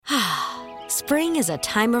Spring is a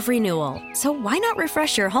time of renewal, so why not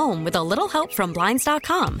refresh your home with a little help from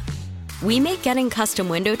Blinds.com? We make getting custom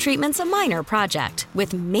window treatments a minor project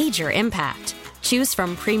with major impact. Choose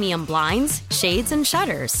from premium blinds, shades, and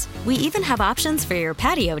shutters. We even have options for your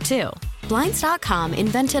patio, too. Blinds.com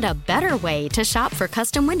invented a better way to shop for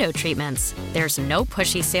custom window treatments. There's no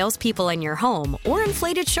pushy salespeople in your home or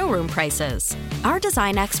inflated showroom prices. Our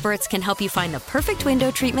design experts can help you find the perfect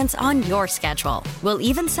window treatments on your schedule. We'll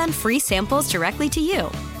even send free samples directly to you.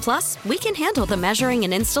 Plus, we can handle the measuring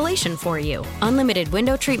and installation for you. Unlimited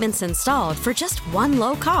window treatments installed for just one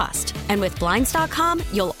low cost. And with Blinds.com,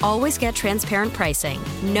 you'll always get transparent pricing.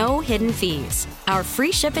 No hidden fees. Our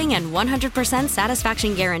free shipping and 100%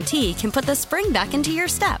 satisfaction guarantee can put the spring back into your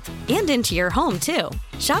step and into your home, too.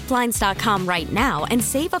 Shop Blinds.com right now and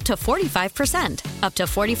save up to 45%. Up to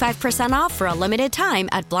 45% off for a limited time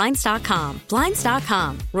at Blinds.com.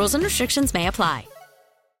 Blinds.com. Rules and restrictions may apply.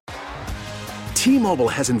 T-Mobile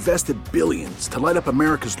has invested billions to light up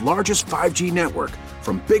America's largest 5G network,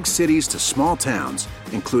 from big cities to small towns,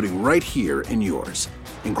 including right here in yours.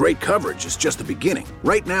 And great coverage is just the beginning.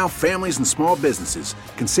 Right now, families and small businesses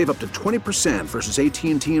can save up to 20% versus AT&T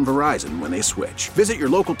and Verizon when they switch. Visit your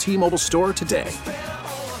local T-Mobile store today.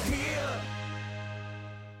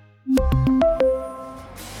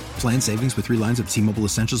 Plan savings with 3 lines of T-Mobile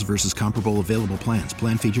Essentials versus comparable available plans.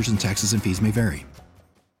 Plan features and taxes and fees may vary.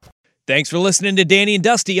 Thanks for listening to Danny and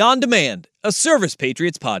Dusty On Demand, a Service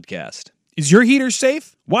Patriots podcast. Is your heater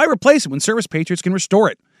safe? Why replace it when Service Patriots can restore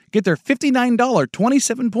it? Get their $59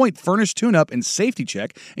 27-point furnace tune-up and safety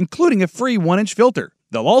check, including a free 1-inch filter.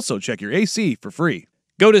 They'll also check your AC for free.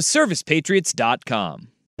 Go to ServicePatriots.com.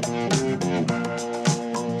 I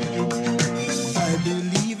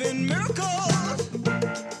believe in miracles.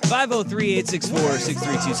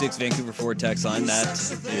 503-864-6326 Vancouver Ford text line. That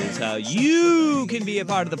is how you can be a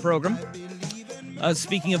part of the program.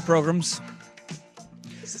 Speaking of programs,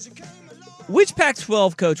 which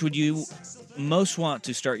Pac-12 coach would you most want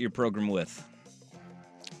to start your program with?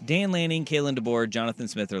 Dan Lanning, Kalen DeBoer, Jonathan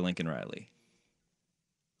Smith, or Lincoln Riley?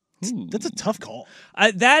 That's a tough call.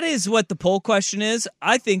 That is what the poll question is.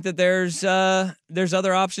 I think that there's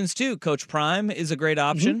other options too. Coach Prime is a great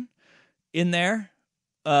option in there.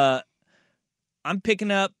 I'm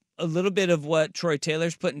picking up a little bit of what Troy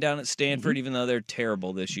Taylor's putting down at Stanford, even though they're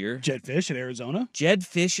terrible this year. Jed Fish at Arizona. Jed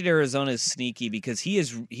Fish at Arizona is sneaky because he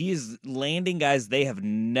is landing guys they have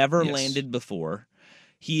never landed before.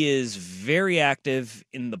 He is very active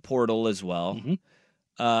in the portal as well.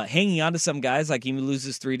 Hanging on to some guys, like he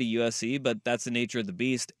loses 3 to USC, but that's the nature of the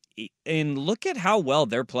beast. And look at how well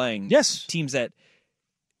they're playing. Yes. Teams that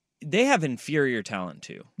they have inferior talent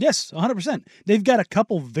too. Yes, 100%. They've got a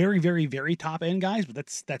couple very, very, very top-end guys, but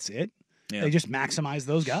that's it. Yeah. They just maximize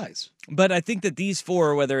those guys. But I think that these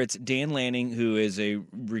 4, whether it's Dan Lanning, who is a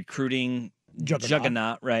recruiting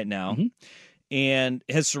juggernaut right now, and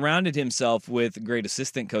has surrounded himself with great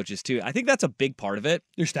assistant coaches too. I think that's a big part of it.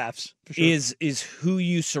 Your staffs, for sure. Is who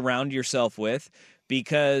you surround yourself with,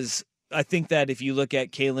 because I think that if you look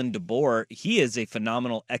at Kalen DeBoer, he is a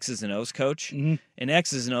phenomenal X's and O's coach. And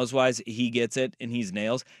X's and O's wise, he gets it and he's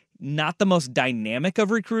nails. Not the most dynamic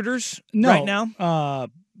of recruiters right now.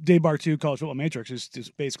 Dave Bartu, College Football Matrix, has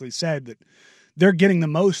basically said that they're getting the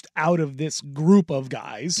most out of this group of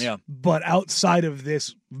guys. Yeah. But outside of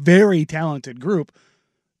this very talented group,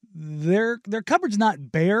 their cupboard's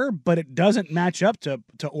not bare, but it doesn't match up to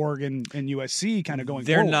Oregon and USC kind of going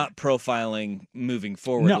They're forward. not profiling moving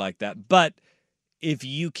forward like that. But if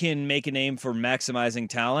you can make a name for maximizing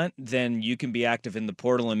talent, then you can be active in the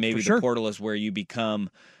portal, and maybe the portal is where you become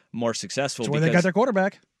more successful. That's where they got their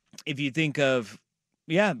quarterback. If you think of,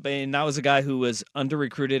 and that was a guy who was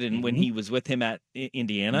under-recruited and when he was with him at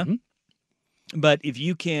Indiana. But if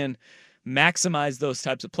you can maximize those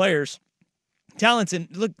types of players, talents, and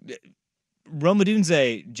look, Rome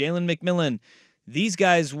Odunze, Jalen McMillan, these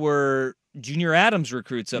guys were Junior Adams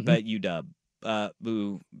recruits up at UW.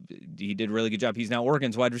 Who he did a really good job. He's now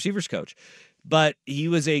Oregon's wide receivers coach. But he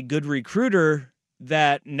was a good recruiter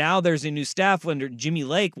that now there's a new staff under Jimmy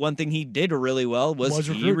Lake. One thing he did really well was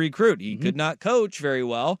he recruit. He could not coach very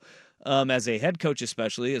well. As a head coach,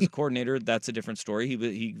 especially as a coordinator, that's a different story.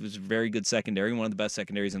 He was very good secondary, one of the best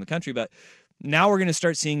secondaries in the country. But now we're going to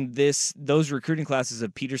start seeing those recruiting classes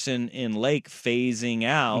of Peterson and Lake phasing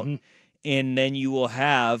out, and then you will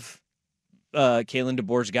have Kalen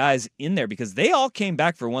DeBoer's guys in there because they all came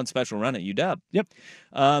back for one special run at UW. Yep.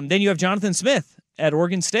 Then you have Jonathan Smith at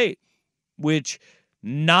Oregon State, which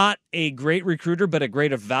not a great recruiter, but a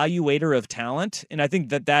great evaluator of talent. And I think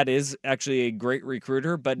that is actually a great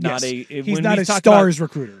recruiter, but not he's not a stars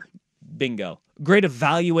recruiter. Bingo. great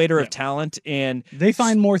evaluator of talent, and they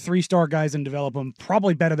find more 3-star guys and develop them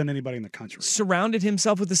probably better than anybody in the country. Surrounded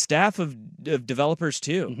himself with a staff of developers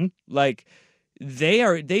too. Like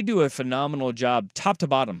they do a phenomenal job, top to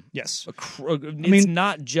bottom. Yes, it's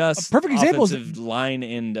not just a perfect example offensive line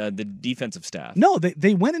and the defensive staff. No,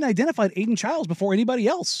 they went and identified Aiden Childs before anybody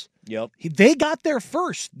else. Yep, they got there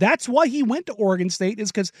first. That's why he went to Oregon State,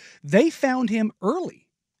 is because they found him early.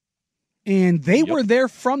 And they were there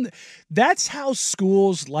from that's how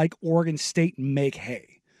schools like Oregon State make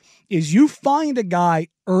hay. Is you find a guy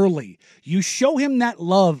early, you show him that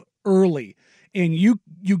love early, and you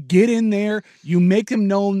get in there, you make him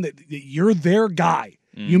known that you're their guy.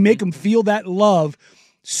 You make him feel that love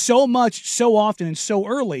so much, so often, and so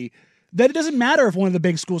early that it doesn't matter if one of the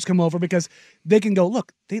big schools come over, because they can go,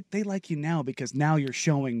 look, they like you now because now you're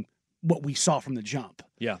showing what we saw from the jump.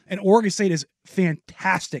 Yeah. And Oregon State is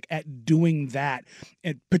fantastic at doing that,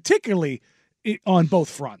 and particularly on both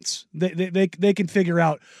fronts. They can figure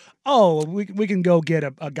out, we can go get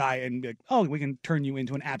a guy and, we can turn you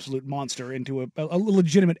into an absolute monster, into a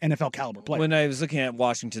legitimate NFL caliber player. When I was looking at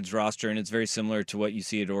Washington's roster, and it's very similar to what you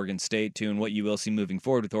see at Oregon State too, and what you will see moving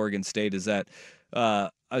forward with Oregon State, is that I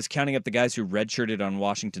was counting up the guys who redshirted on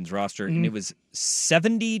Washington's roster, and it was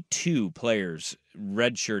 72 players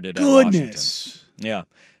redshirted at Washington. Yeah,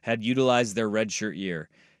 had utilized their redshirt year.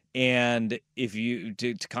 And if you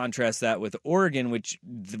to contrast that with Oregon, which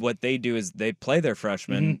what they do is they play their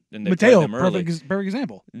freshmen and they play them early. Perfect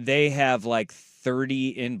example. They have like 30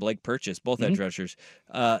 in Blake Purchase, both edge rushers.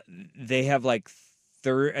 They have like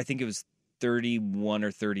I think it was 31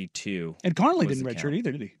 or 32. And Conley didn't redshirt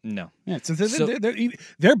either, did he? No. Yeah, so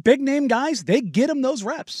they're big name guys. They get them those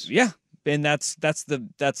reps. Yeah. And that's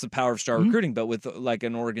the power of star recruiting. But with like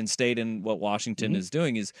an Oregon State and what Washington is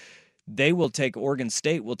doing is Oregon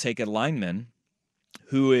State will take a lineman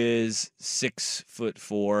who is 6'4",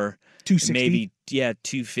 260, maybe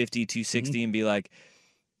 250, 260, and be like,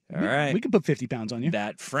 all right, we could put 50 pounds on you.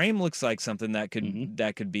 That frame looks like something that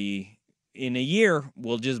could be. In a year,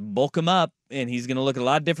 we'll just bulk him up, and he's going to look a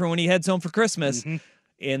lot different when he heads home for Christmas.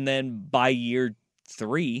 And then by year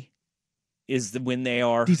 3 is when they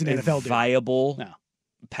are a viable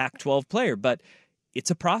Pac-12 player. But it's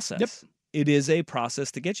a process. Yep. It is a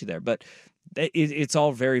process to get you there. But it's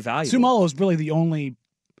all very valuable. Sumalo is really the only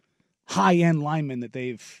high-end lineman that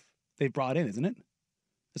they've brought in, isn't it?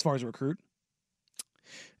 As far as a recruit.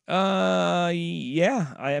 Yeah.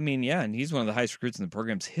 And he's one of the highest recruits in the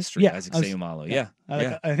program's history, Isaac Seumalo. Yeah.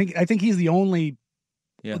 I think he's the only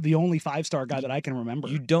 5-star guy that I can remember.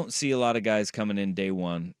 You don't see a lot of guys coming in day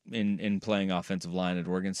one in playing offensive line at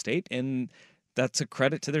Oregon State, and that's a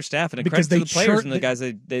credit to their staff and a credit to the players and the guys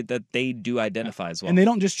that they do identify as well. And they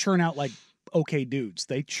don't just churn out like okay dudes;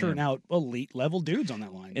 they churn out elite level dudes on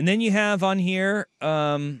that line. And then you have on here,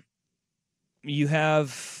 you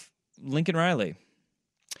have Lincoln Riley.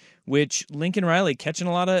 Which Lincoln Riley catching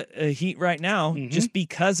a lot of heat right now just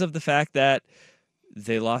because of the fact that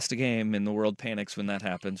they lost a game and the world panics when that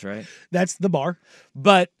happens, right? That's the bar.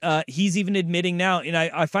 But he's even admitting now, and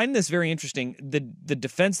I find this very interesting, the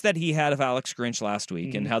defense that he had of Alex Grinch last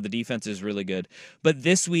week and how the defense is really good. But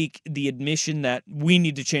this week, the admission that we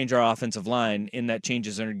need to change our offensive line and that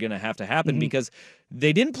changes are going to have to happen because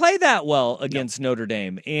they didn't play that well against Notre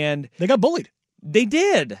Dame. And they got bullied. They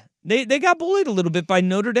did. They got bullied a little bit by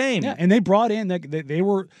Notre Dame. Yeah, and they brought in they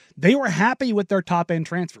were happy with their top end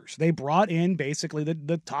transfers. They brought in basically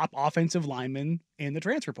the top offensive linemen in the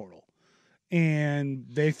transfer portal, and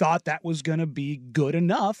they thought that was going to be good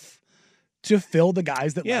enough to fill the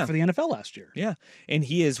guys that left for the NFL last year. Yeah, and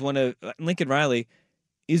he is Lincoln Riley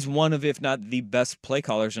is one of, if not the best play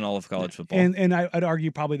callers in all of college football, and I'd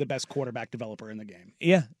argue probably the best quarterback developer in the game.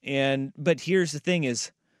 Yeah, but here's the thing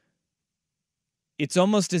is. It's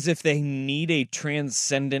almost as if they need a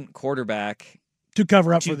transcendent quarterback to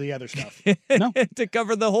cover up for the other stuff. No? To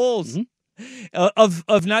cover the holes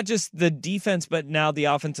of not just the defense, but now the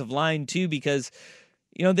offensive line too, because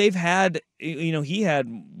they've had he had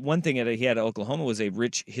one thing he had at Oklahoma was a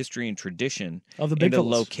rich history and tradition of the big and a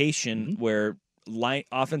location where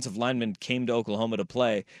offensive linemen came to Oklahoma to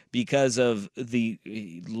play because of the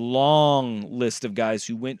long list of guys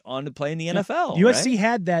who went on to play in the NFL. USC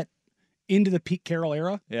had that into the Pete Carroll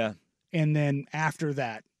era. Yeah. And then after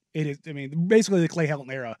that, it is, basically the Clay Helton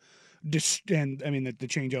era, the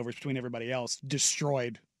changeovers between everybody else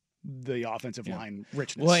destroyed the offensive line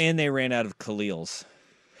richness. Well, and they ran out of Khalils.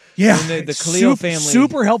 Yeah. And the Khalil family.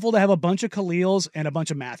 Super helpful to have a bunch of Khalils and a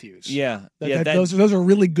bunch of Matthews. Yeah. Those are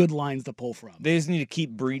really good lines to pull from. They just need to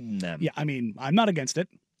keep breeding them. Yeah. I'm not against it.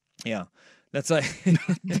 Yeah. That's like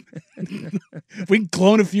If we can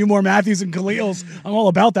clone a few more Matthews and Khalils, I'm all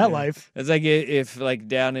about that life. it's like if like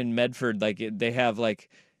down in Medford, like they have like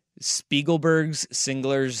Spiegelbergs,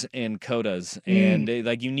 Singlers, and Codas, and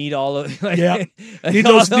like you need all of like, Yeah, need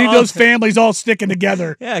those families all sticking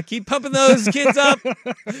together. Yeah, keep pumping those kids up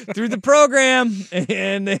through the program,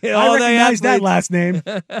 and all I recognize that athletes. last name.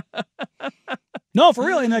 No, for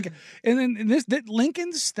real. And like, and then that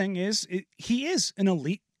Lincoln's thing is, he is an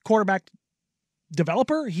elite quarterback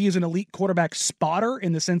developer. He is an elite quarterback spotter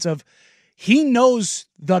in the sense of he knows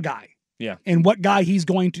the guy. Yeah. And what guy he's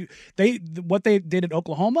going to what they did at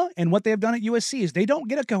Oklahoma and what they have done at USC is they don't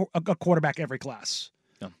get a quarterback every class.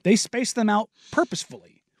 No. They space them out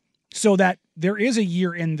purposefully so that there is a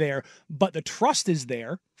year in there, but the trust is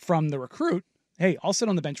there from the recruit. Hey, I'll sit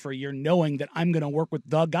on the bench for a year knowing that I'm going to work with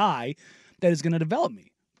the guy that is going to develop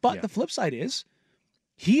me. But the flip side is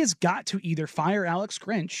he has got to either fire Alex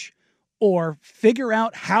Grinch or figure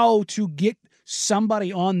out how to get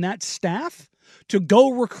somebody on that staff to go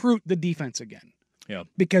recruit the defense again. Yeah.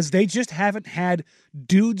 Because they just haven't had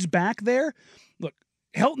dudes back there. Look,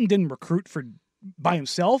 Helton didn't recruit by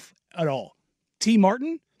himself at all. T.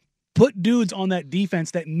 Martin put dudes on that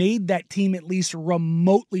defense that made that team at least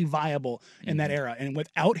remotely viable in that era. And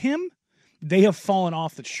without him, they have fallen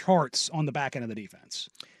off the charts on the back end of the defense.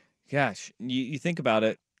 Gosh, you think about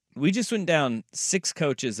it. We just went down 6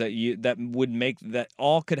 coaches that would make that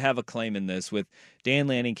all could have a claim in this with Dan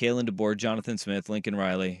Lanning, Kalen DeBoer, Jonathan Smith, Lincoln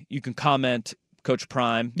Riley. You can comment Coach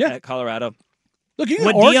Prime at Colorado. Look, you can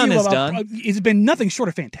what argue Deion has about, done. It's been nothing short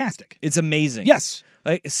of fantastic. It's amazing. Yes.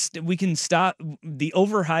 Like we can stop the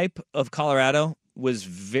overhype of Colorado was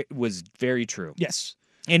very true. Yes.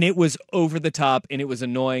 And it was over the top, and it was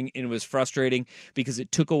annoying, and it was frustrating because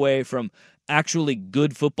it took away from actually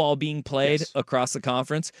good football being played across the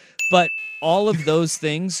conference. But all of those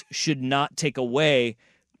things should not take away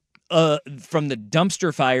from the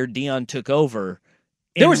dumpster fire Deion took over.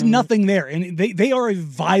 There was nothing there, and they are a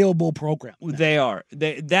viable program. They are.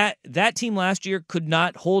 That team last year could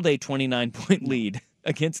not hold a 29-point lead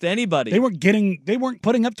against anybody. They weren't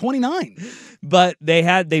putting up 29. But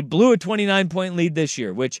they blew a 29-point lead this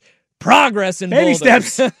year, which progress in baby Boulder.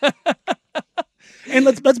 steps. And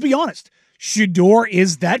let's be honest. Shador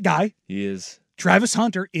is that guy. He is. Travis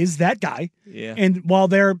Hunter is that guy. Yeah. And while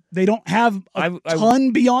they don't have a ton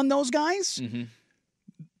beyond those guys,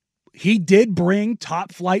 he did bring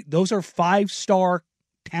top flight. Those are 5-star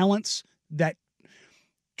talents that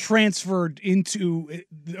transferred into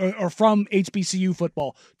or from HBCU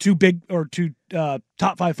football to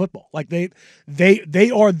top 5 football. Like they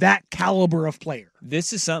are that caliber of player.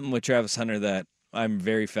 This is something with Travis Hunter that I'm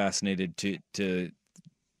very fascinated to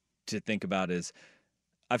think about. Is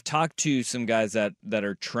I've talked to some guys that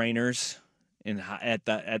are trainers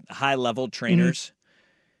at high level trainers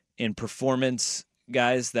and performance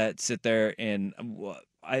guys that sit there, and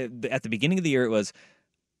at the beginning of the year it was,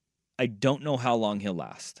 I don't know how long he'll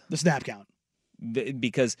last. The snap count.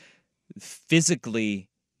 Because physically,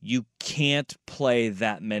 you can't play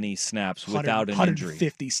that many snaps without an injury.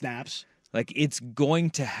 150 snaps. Like, it's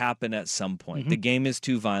going to happen at some point. The game is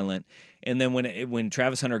too violent. And then when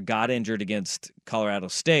Travis Hunter got injured against Colorado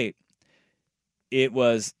State, it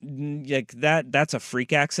was like that's a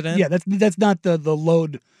freak accident. Yeah, that's not the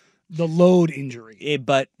load injury.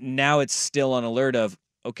 But now it's still on alert of,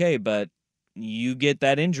 okay, but you get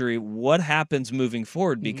that injury, what happens moving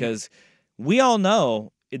forward? Because we all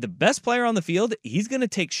know the best player on the field, he's going to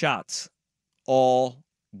take shots all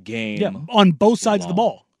game. Yeah, on both sides of the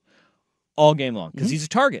ball. All game long, because he's a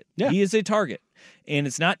target. Yeah. He is a target. And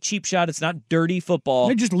it's not cheap shot. It's not dirty football.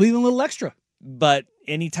 They're just leaving a little extra. But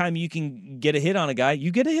anytime you can get a hit on a guy,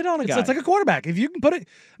 you get a hit on a guy. It's like a quarterback. If you can put it,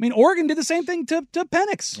 I mean, Oregon did the same thing to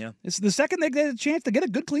Penix. Yeah. It's the second they get a chance to get a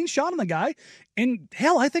good clean shot on the guy. And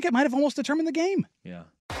hell, I think it might have almost determined the game. Yeah.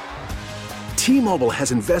 T-Mobile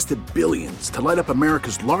has invested billions to light up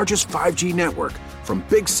America's largest 5G network, from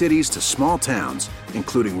big cities to small towns,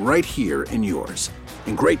 including right here in yours.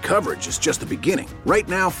 And great coverage is just the beginning. Right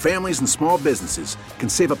now, families and small businesses can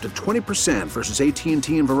save up to 20% versus AT&T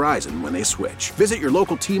and Verizon when they switch. Visit your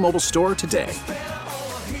local T-Mobile store today.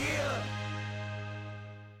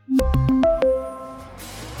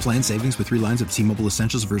 Plan savings with 3 lines of T-Mobile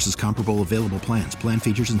Essentials versus comparable available plans. Plan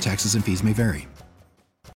features and taxes and fees may vary.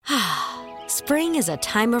 Spring is a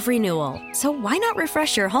time of renewal, so why not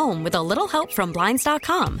refresh your home with a little help from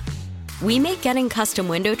Blinds.com? We make getting custom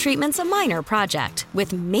window treatments a minor project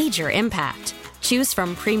with major impact. Choose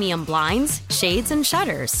from premium blinds, shades, and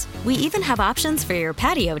shutters. We even have options for your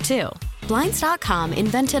patio, too. Blinds.com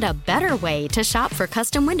invented a better way to shop for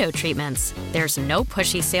custom window treatments. There's no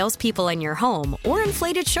pushy salespeople in your home or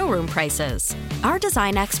inflated showroom prices. Our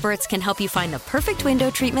design experts can help you find the perfect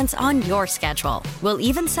window treatments on your schedule. We'll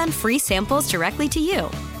even send free samples directly to you.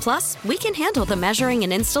 Plus, we can handle the measuring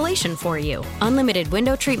and installation for you. Unlimited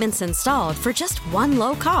window treatments installed for just one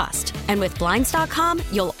low cost. And with Blinds.com,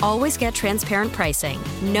 you'll always get transparent pricing.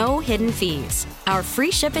 No hidden fees. Our free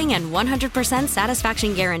shipping and 100%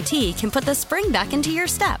 satisfaction guarantee can put the spring back into your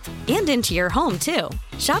step and into your home, too.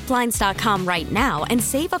 Shop Blinds.com right now and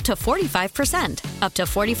save up to 45%. Up to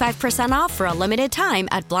 45% off for a limited time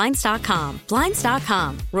at Blinds.com.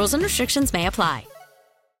 Blinds.com. Rules and restrictions may apply.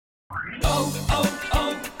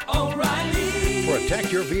 O'Reilly.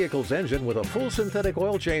 Protect your vehicle's engine with a full synthetic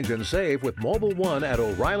oil change and save with Mobile One at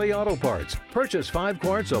O'Reilly Auto Parts. Purchase 5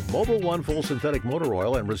 quarts of Mobile One full synthetic motor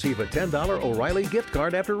oil and receive a $10 O'Reilly gift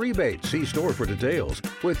card after rebate. See store for details.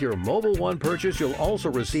 With your Mobile One purchase, you'll also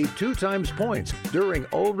receive 2 times points during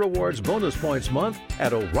O Rewards Bonus Points Month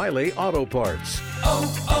at O'Reilly Auto Parts.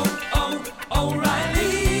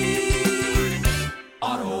 O'Reilly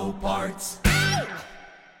Auto Parts.